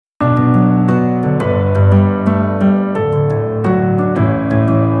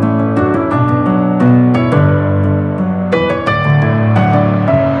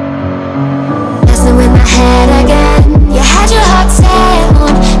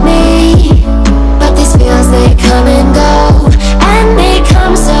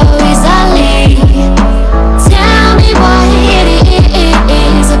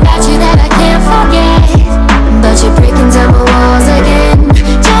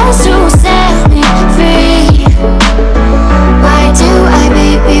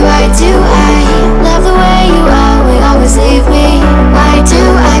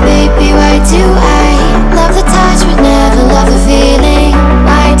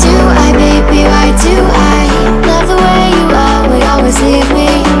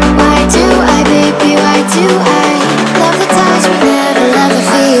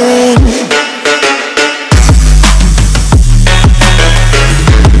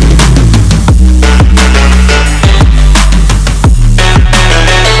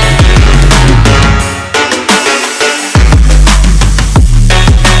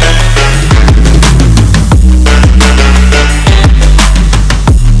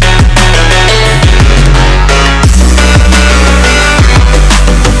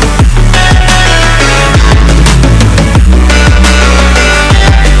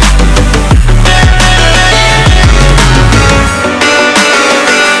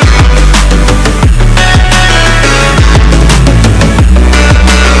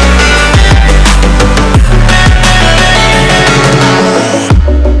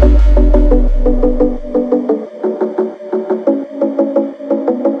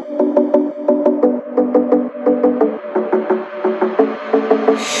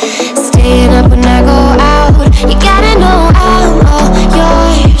staying up when I go out. You gotta know I'm all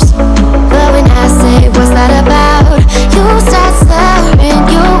yours. But when I say what's that about, you start slurring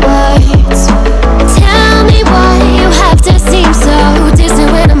your words. Tell me why you have to seem so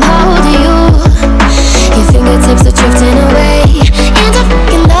distant when I'm holding you. Your fingertips are drifting away, and I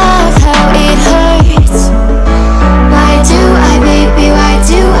fucking love how it hurts. Why do I, baby, why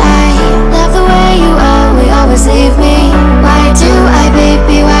do I love the way you always leave me? Why do I,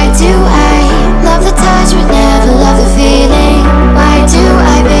 baby, why do I love the touch but never love the feeling? Why do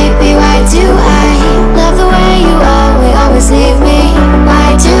I, baby, why do I love the way you always leave me?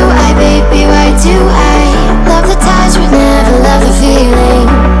 Why do I, baby, why do I love the touch but never love the feeling?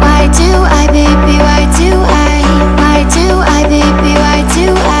 Why do I, baby, why do I? Why do I, baby, why do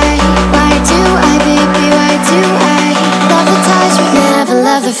I? Why do I, baby, why do I love the touch but never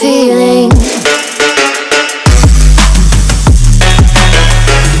love the feeling?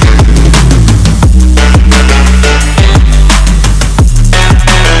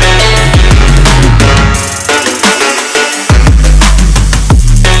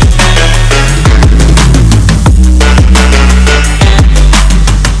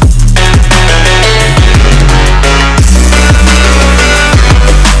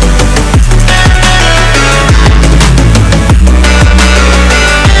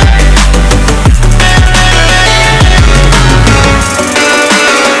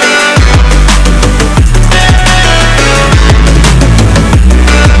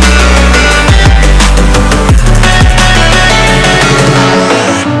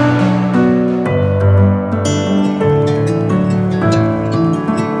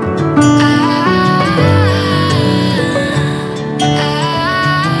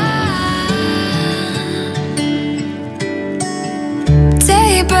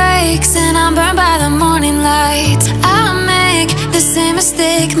 And I'm burned by the morning light. I make the same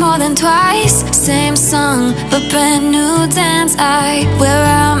mistake more than twice. Same song, but brand new dance. I wear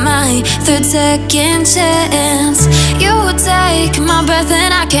out my third second chance. You take my breath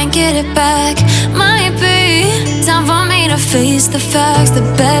and I can't get it back. Might be time for me to face the facts. The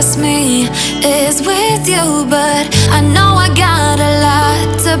best me is with you, but I know I got a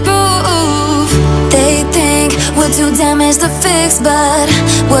lot to prove. They think we're too damaged to fix, but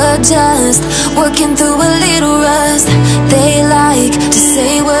we're just working through a little rust. They like to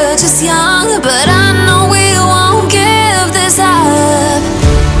say we're just young, but I know we won't give this up.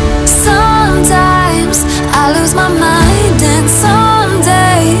 Sometimes I lose my mind, and some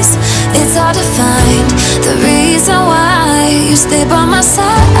days it's hard to find the reason why you stay by my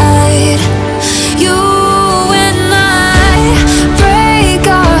side. You and I break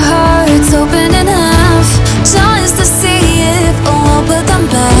our hearts open enough just to see if we'll put them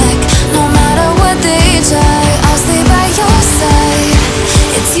back. No matter what they try, I'll stay by your side.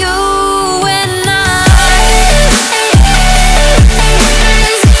 It's you and I.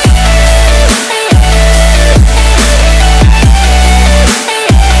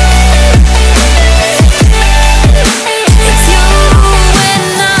 It's you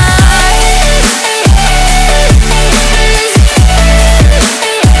and I.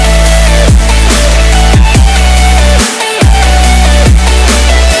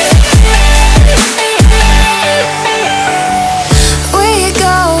 We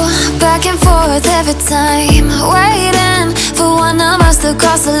go back and forth every time, waiting for one of us to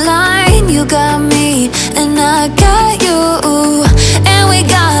cross the line. You got me and I got you, and we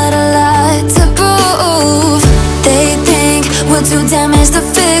got a lot to prove. They think we're too damaged to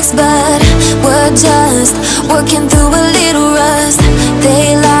fix, but we're just working through a little rust.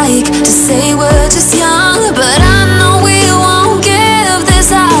 They like to say we're just young, but I know we won't give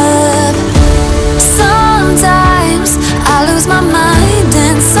this up. Sometimes I lose my mind,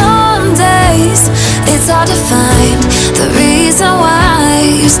 and some days it's hard to find the reason why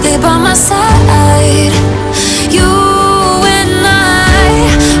you stay by my side. You